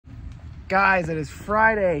Guys, it is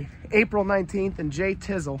Friday, April 19th, and Jay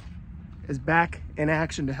Tizzle is back in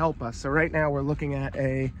action to help us. So right now we're looking at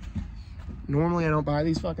a, normally I don't buy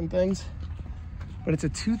these fucking things, but it's a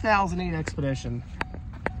 2008 Expedition.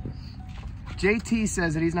 JT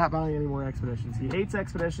says that he's not buying any more Expeditions. He hates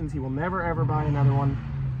Expeditions. He will never ever buy another one.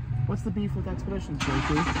 What's the beef with Expeditions, JT?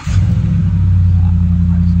 I just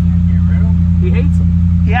can't get rid of them. He hates them.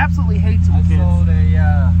 He absolutely hates them, kids. I sold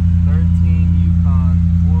a 13 Yukon,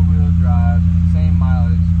 4-wheel drive, same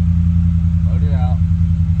mileage, loaded out,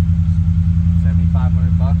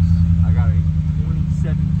 7,500 bucks. I got a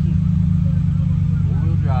 2017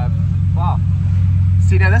 4-wheel drive. Wow.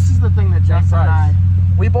 See, now this is the thing that Jason and I,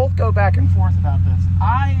 we both go back and forth about this.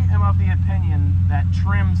 I am of the opinion that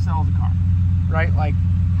trim sells a car, right? Like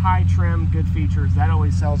high trim, good features, that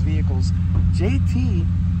always sells vehicles. JT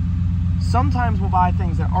sometimes will buy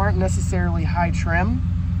things that aren't necessarily high trim,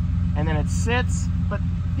 and then it sits, but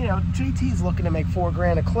you know, JT's looking to make $4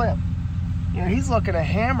 grand a clip. You know, he's looking to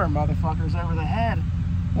hammer motherfuckers over the head.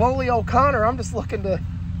 Lowly old Connor, I'm just looking to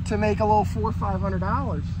make a little $400 or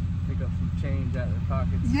 $500. Pick up some change out of their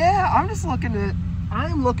pockets. Yeah,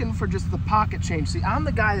 I'm looking for just the pocket change. See, I'm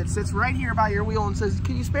the guy that sits right here by your wheel and says,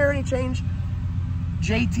 can you spare any change?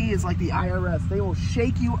 JT is like the IRS. They will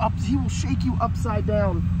shake you up. He will shake you upside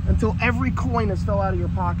down until every coin is fell out of your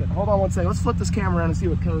pocket. Hold on one second. Let's flip this camera around and see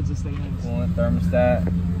what codes this thing has. Coolant thermostat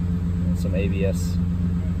and some ABS.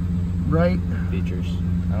 Right. Features.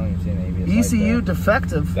 I don't even see an ABS. ECU like that.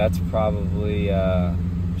 defective. That's probably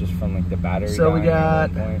just from like the battery. So we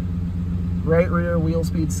got point. right rear wheel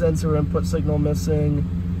speed sensor, input signal missing,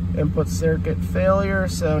 input circuit failure.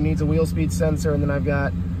 So needs a wheel speed sensor, and then I've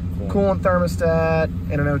got coolant thermostat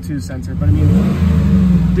and an O2 sensor. But I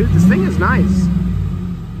mean, dude, this thing is nice.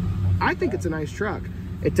 I think it's a nice truck.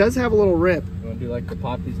 It does have a little rip. You want to do like the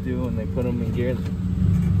poppies do when they put them in gear?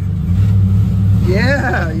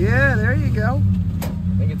 Yeah, there you go.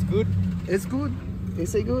 I think it's good. It's good. They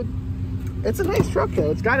say good. It's a nice truck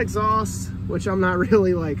though. It's got exhaust, which I'm not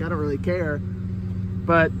really like, I don't really care.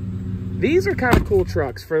 But these are kind of cool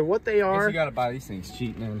trucks for what they are. You gotta buy these things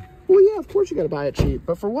cheap, man. Well, yeah, of course you got to buy it cheap.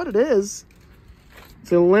 But for what it is,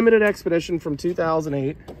 it's a limited Expedition from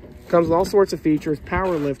 2008. Comes with all sorts of features,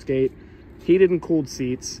 power lift gate, heated and cooled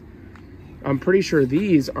seats. I'm pretty sure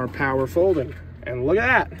these are power folding. And look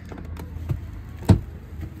at that.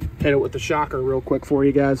 Hit it with the shocker real quick for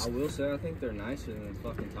you guys. I will say, I think they're nicer than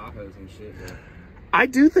fucking Tahoes and shit. But I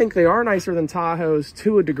do think they are nicer than Tahoes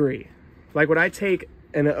to a degree. Like, would I take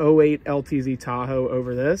an 08 LTZ Tahoe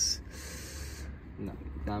over this? No.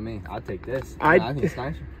 Not me. I'll take this. I think it's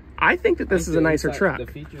nicer. I think that this is a nicer truck. The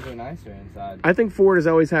features are nicer inside. I think Ford has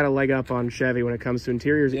always had a leg up on Chevy when it comes to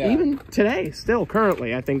interiors. Yeah. Even today, still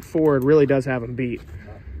currently, I think Ford really does have them beat.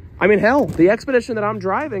 I mean, hell, the Expedition that I'm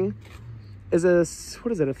driving is a,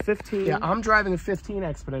 what is it, a 15? Yeah, I'm driving a 15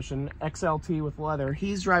 Expedition XLT with leather.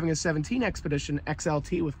 He's driving a 17 Expedition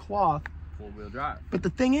XLT with cloth. 4-wheel drive. But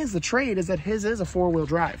the thing is, the trade is that his is a 4-wheel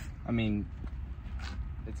drive. I mean,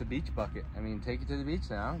 it's a beach bucket. I mean, take it to the beach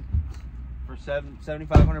now for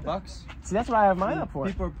 7,500 bucks. See, that's what I have mine up for.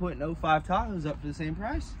 People are putting 05 Tahoes up for the same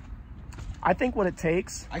price. I think what it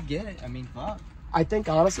takes, I get it. I mean, fuck. I think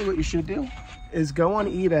honestly what you should do is go on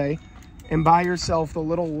eBay and buy yourself the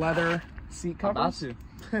little leather seat covers. I'm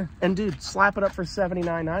about to. And dude, slap it up for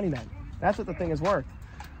 $79.99. That's what the thing is worth.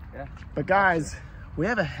 Yeah. But guys, we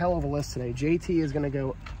have a hell of a list today. JT is gonna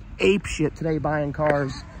go ape shit today buying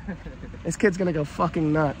cars. This kid's gonna go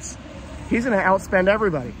fucking nuts. He's gonna outspend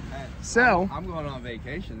everybody. Hey, so I'm going on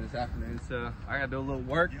vacation this afternoon, so I gotta do a little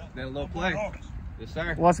work, then a little play. Yes,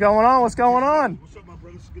 sir. What's going on? What's going on? What's up, my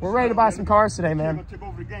brother? We're ready to buy some cars today, man. You're gonna take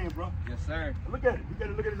over the game, bro. Yes, sir. Look at it. You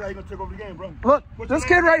gotta look at it how you're gonna take over the game, bro. Look, What's this your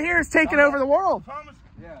kid name? right here is taking over the world. Thomas?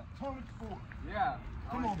 Yeah. Thomas Ford. Yeah.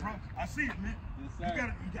 Come on, bro. I see it, man. Yes, sir. You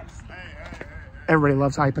gotta hey. Everybody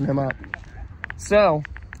loves hyping him up. So,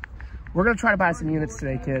 we're gonna try to buy some units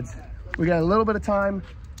today, kids. We got a little bit of time.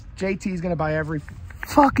 JT's gonna buy every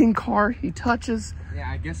fucking car he touches.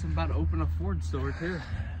 Yeah, I guess I'm about to open a Ford store too.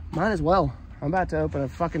 Might as well. I'm about to open a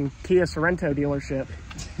fucking Kia Sorento dealership.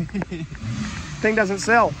 Thing doesn't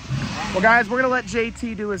sell. Well, guys, we're gonna let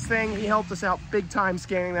JT do his thing. He helped us out big time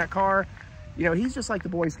scanning that car. You know, he's just like the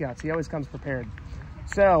Boy Scouts. He always comes prepared.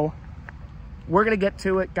 So, we're gonna get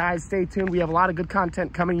to it. Guys, stay tuned. We have a lot of good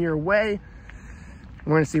content coming your way.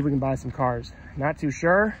 We're gonna see if we can buy some cars. Not too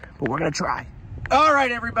sure, but we're gonna try. All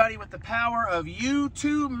right, everybody, with the power of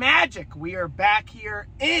YouTube magic, we are back here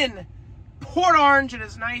in Port Orange. It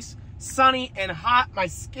is nice, sunny, and hot. My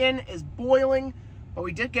skin is boiling, but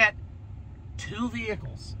we did get 2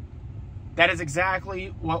 vehicles. That is exactly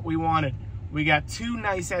what we wanted. We got 2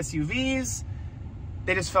 nice SUVs.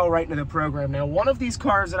 They just fell right into the program. Now, one of these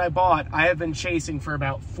cars that I bought, I have been chasing for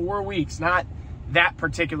about 4 weeks. Not that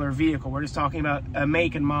particular vehicle. We're just talking about a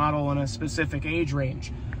make and model and a specific age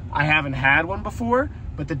range. I haven't had one before,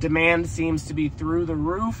 but the demand seems to be through the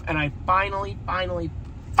roof, and I finally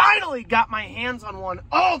got my hands on one.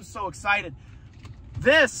 Oh, I'm so excited.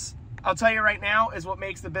 This, I'll tell you right now, is what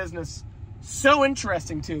makes the business so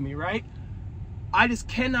interesting to me, right? I just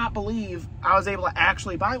cannot believe I was able to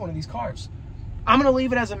actually buy one of these cars. I'm going to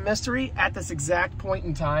leave it as a mystery at this exact point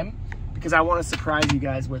in time because I want to surprise you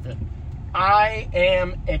guys with it. I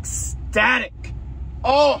am ecstatic.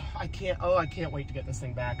 I can't wait to get this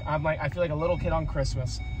thing back. I feel like a little kid on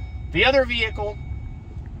Christmas. The other vehicle,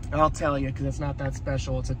 I'll tell you because it's not that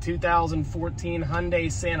special. It's a 2014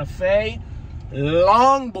 Hyundai Santa Fe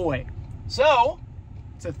long boy. So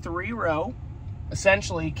it's a 3-row,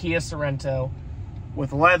 essentially Kia Sorento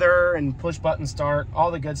with leather and push button start,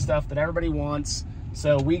 all the good stuff that everybody wants.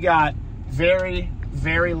 So we got very,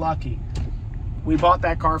 very lucky. We bought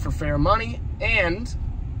that car for fair money, and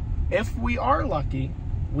if we are lucky,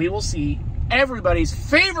 we will see everybody's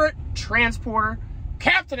favorite transporter,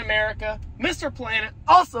 Captain America, Mr. Planet,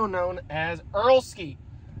 also known as Earlski.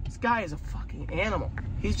 This guy is a fucking animal.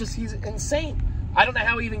 He's insane. I don't know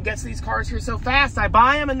how he even gets these cars here so fast. I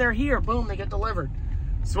buy them and they're here. Boom, they get delivered.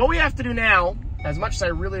 So what we have to do now, as much as I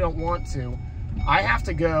really don't want to, I have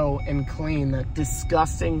to go and clean that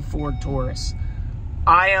disgusting Ford Taurus.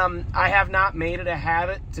 I have not made it a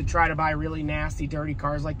habit to try to buy really nasty, dirty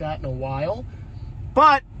cars like that in a while.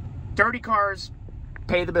 But dirty cars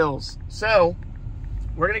pay the bills. So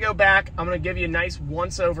we're going to go back. I'm going to give you a nice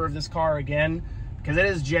once-over of this car again because it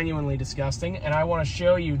is genuinely disgusting. And I want to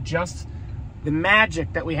show you just the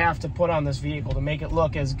magic that we have to put on this vehicle to make it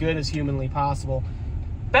look as good as humanly possible.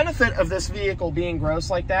 Benefit of this vehicle being gross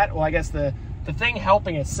like that, well, I guess the thing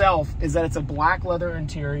helping itself is that it's a black leather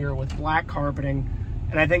interior with black carpeting,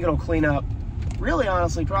 and I think it'll clean up really,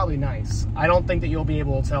 honestly, probably nice. I don't think that you'll be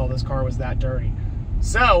able to tell this car was that dirty.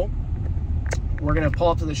 So we're gonna pull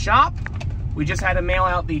up to the shop. We just had to mail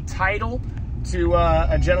out the title to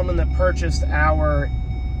a gentleman that purchased our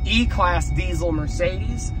E-Class diesel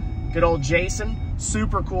Mercedes. Good old Jason,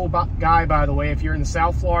 super cool guy, by the way. If you're in the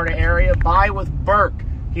South Florida area, buy with Burke.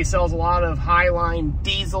 He sells a lot of Highline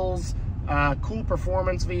diesels, cool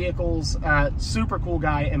performance vehicles, super cool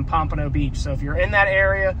guy in Pompano Beach. So if you're in that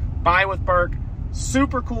area, buy with Burke.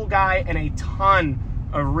 Super cool guy and a ton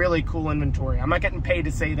of really cool inventory. I'm not getting paid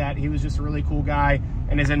to say that. He was just a really cool guy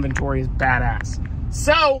and his inventory is badass.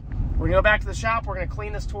 So we're gonna go back to the shop. We're gonna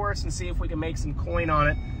clean this Taurus and see if we can make some coin on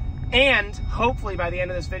it. And hopefully by the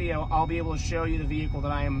end of this video, I'll be able to show you the vehicle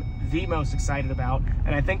that I am the most excited about.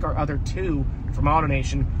 And I think our other 2 from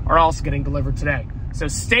AutoNation are also getting delivered today. So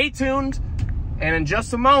stay tuned. And in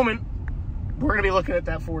just a moment, we're gonna be looking at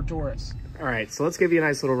that Ford Taurus. All right, so let's give you a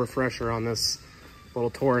nice little refresher on this little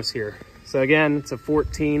Taurus here. So again, it's a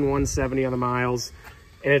 14, 170 on the miles.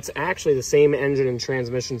 And it's actually the same engine and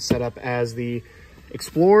transmission setup as the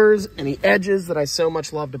Explorers and the Edges that I so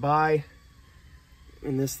much love to buy.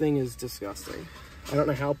 And this thing is disgusting. I don't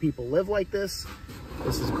know how people live like this.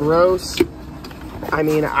 This is gross. I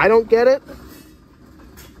mean, I don't get it,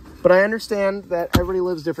 but I understand that everybody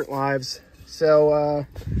lives different lives. So,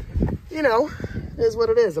 you know, it is what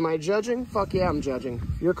it is. Am I judging? Fuck yeah, I'm judging.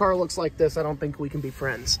 If your car looks like this, I don't think we can be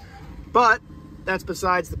friends. But that's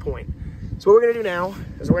besides the point. So what we're gonna do now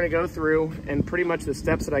is we're gonna go through, and pretty much the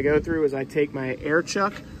steps that I go through is I take my air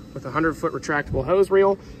chuck with a 100-foot retractable hose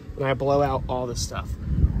reel, and I blow out all this stuff.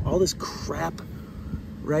 All this crap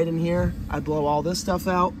right in here, I blow all this stuff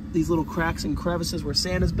out, these little cracks and crevices where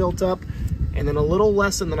sand is built up. And then a little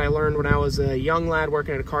lesson that I learned when I was a young lad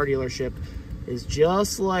working at a car dealership is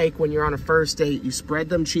just like when you're on a first date, you spread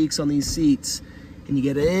them cheeks on these seats and you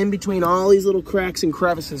get in between all these little cracks and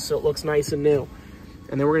crevices so it looks nice and new.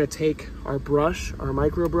 And then we're gonna take our brush, our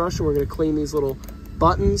micro brush, and we're gonna clean these little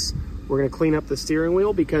buttons. We're gonna clean up the steering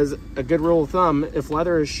wheel because a good rule of thumb, if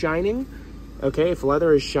leather is shining, okay, if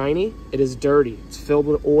leather is shiny, it is dirty. It's filled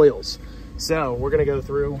with oils. So we're gonna go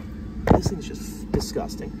through, this thing's just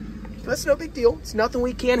disgusting. But that's no big deal. It's nothing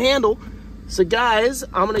we can't handle. So guys,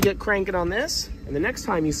 I'm gonna get cranking on this. And the next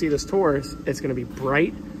time you see this Taurus, it's gonna be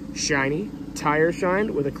bright, shiny, tire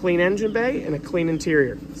shined with a clean engine bay and a clean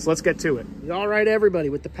interior. So let's get to it. All right, everybody,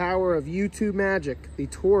 with the power of YouTube magic, the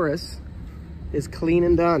Taurus is clean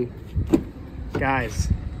and done.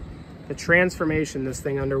 Guys, the transformation this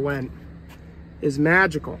thing underwent is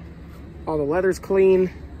magical. All the leather's clean,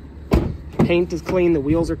 paint is clean, the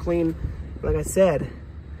wheels are clean. Like I said,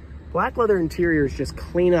 black leather interiors just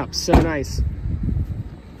clean up so nice.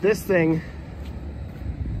 This thing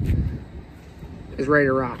is ready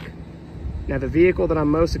to rock. Now the vehicle that I'm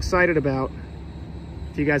most excited about,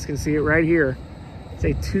 if you guys can see it right here, it's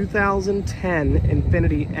a 2010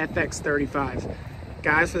 Infiniti FX35.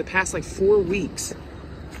 Guys, for the past like 4 weeks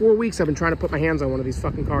I've been trying to put my hands on one of these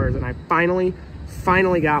fucking cars, and I finally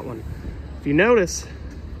got one. If you notice,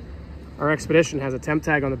 our Expedition has a temp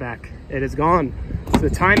tag on the back. It is gone. So the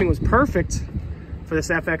timing was perfect for this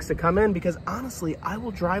FX to come in, because honestly, I will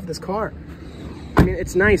drive this car. I mean,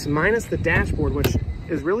 it's nice, minus the dashboard, which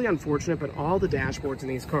is really unfortunate, but all the dashboards in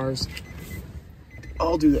these cars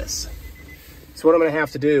all do this. So what I'm gonna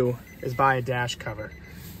have to do is buy a dash cover,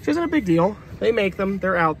 which isn't a big deal. They make them,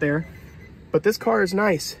 they're out there. But this car is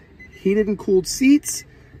nice. Heated and cooled seats,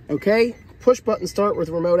 okay? Push button start with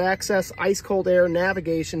remote access, ice cold air,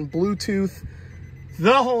 navigation, Bluetooth,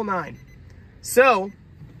 the whole nine. So,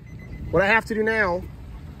 what I have to do now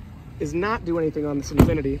is not do anything on this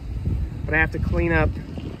Infiniti, but I have to clean up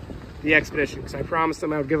the Expedition, because I promised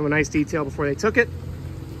them I would give them a nice detail before they took it.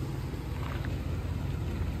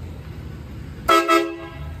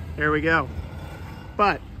 There we go.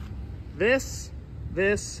 But this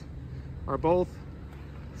are both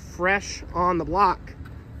fresh on the block,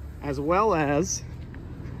 as well as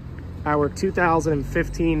our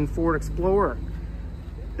 2015 Ford Explorer.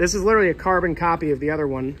 This is literally a carbon copy of the other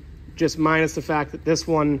one, just minus the fact that this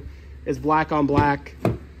one is black on black.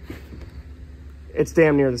 It's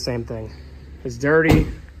damn near the same thing. It's dirty.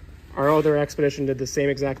 Our other Expedition did the same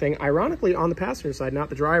exact thing. Ironically, on the passenger side, not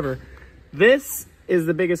the driver. This is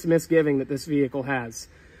the biggest misgiving that this vehicle has.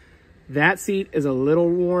 That seat is a little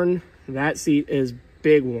worn. That seat is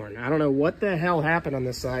big worn. I don't know what the hell happened on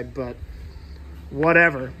this side, but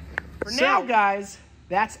whatever. For now, guys,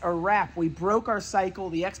 that's a wrap. We broke our cycle.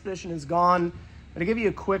 The Expedition is gone. I'm gonna give you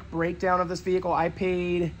a quick breakdown of this vehicle. I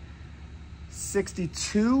paid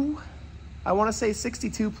 $62. I want to say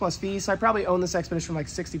 $62 plus fees. So I probably own this Expedition for like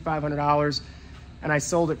 $6,500, and I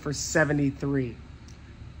sold it for $73.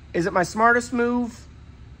 Is it my smartest move?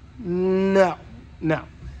 No.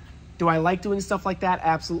 Do I like doing stuff like that?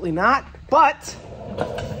 Absolutely not. But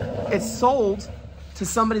it's sold to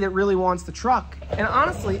somebody that really wants the truck. And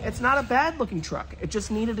honestly, it's not a bad looking truck. It just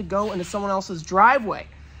needed to go into someone else's driveway.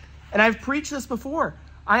 And I've preached this before.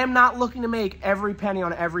 I am not looking to make every penny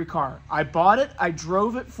on every car. I bought it, I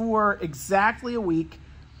drove it for exactly a week,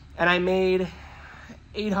 and I made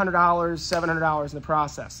 $800, $700 in the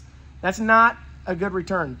process. That's not a good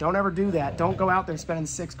return. Don't ever do that. Don't go out there spending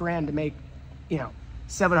 $6 grand to make,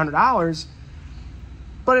 $700.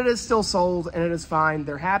 But it is still sold, and it is fine.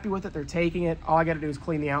 They're happy with it. They're taking it. All I got to do is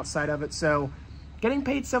clean the outside of it. So getting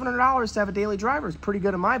paid $700 to have a daily driver is pretty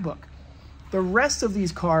good in my book. The rest of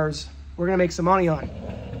these cars, we're going to make some money on.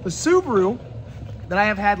 The Subaru that I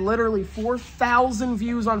have had literally 4,000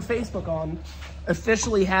 views on Facebook on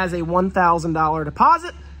officially has a $1,000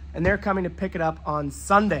 deposit, and they're coming to pick it up on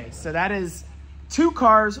Sunday. So that is 2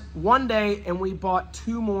 cars, 1 day, and we bought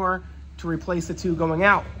 2 more to replace the 2 going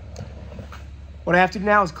out. What I have to do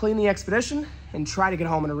now is clean the Expedition and try to get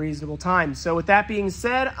home in a reasonable time. So with that being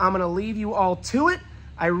said, I'm going to leave you all to it.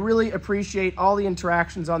 I really appreciate all the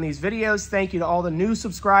interactions on these videos. Thank you to all the new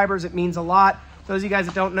subscribers. It means a lot. Those of you guys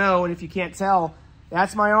that don't know, and if you can't tell,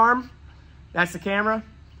 that's my arm. That's the camera.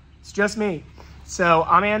 It's just me. So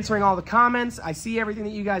I'm answering all the comments. I see everything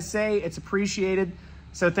that you guys say. It's appreciated.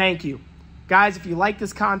 So thank you. Guys, if you like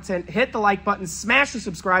this content, hit the like button, smash the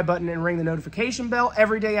subscribe button, and ring the notification bell.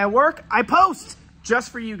 Every day I work, I post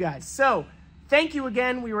just for you guys. So thank you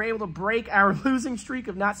again. We were able to break our losing streak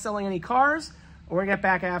of not selling any cars. We're going to get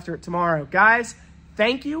back after it tomorrow. Guys,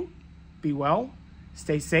 thank you. Be well.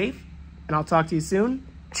 Stay safe. And I'll talk to you soon.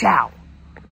 Ciao.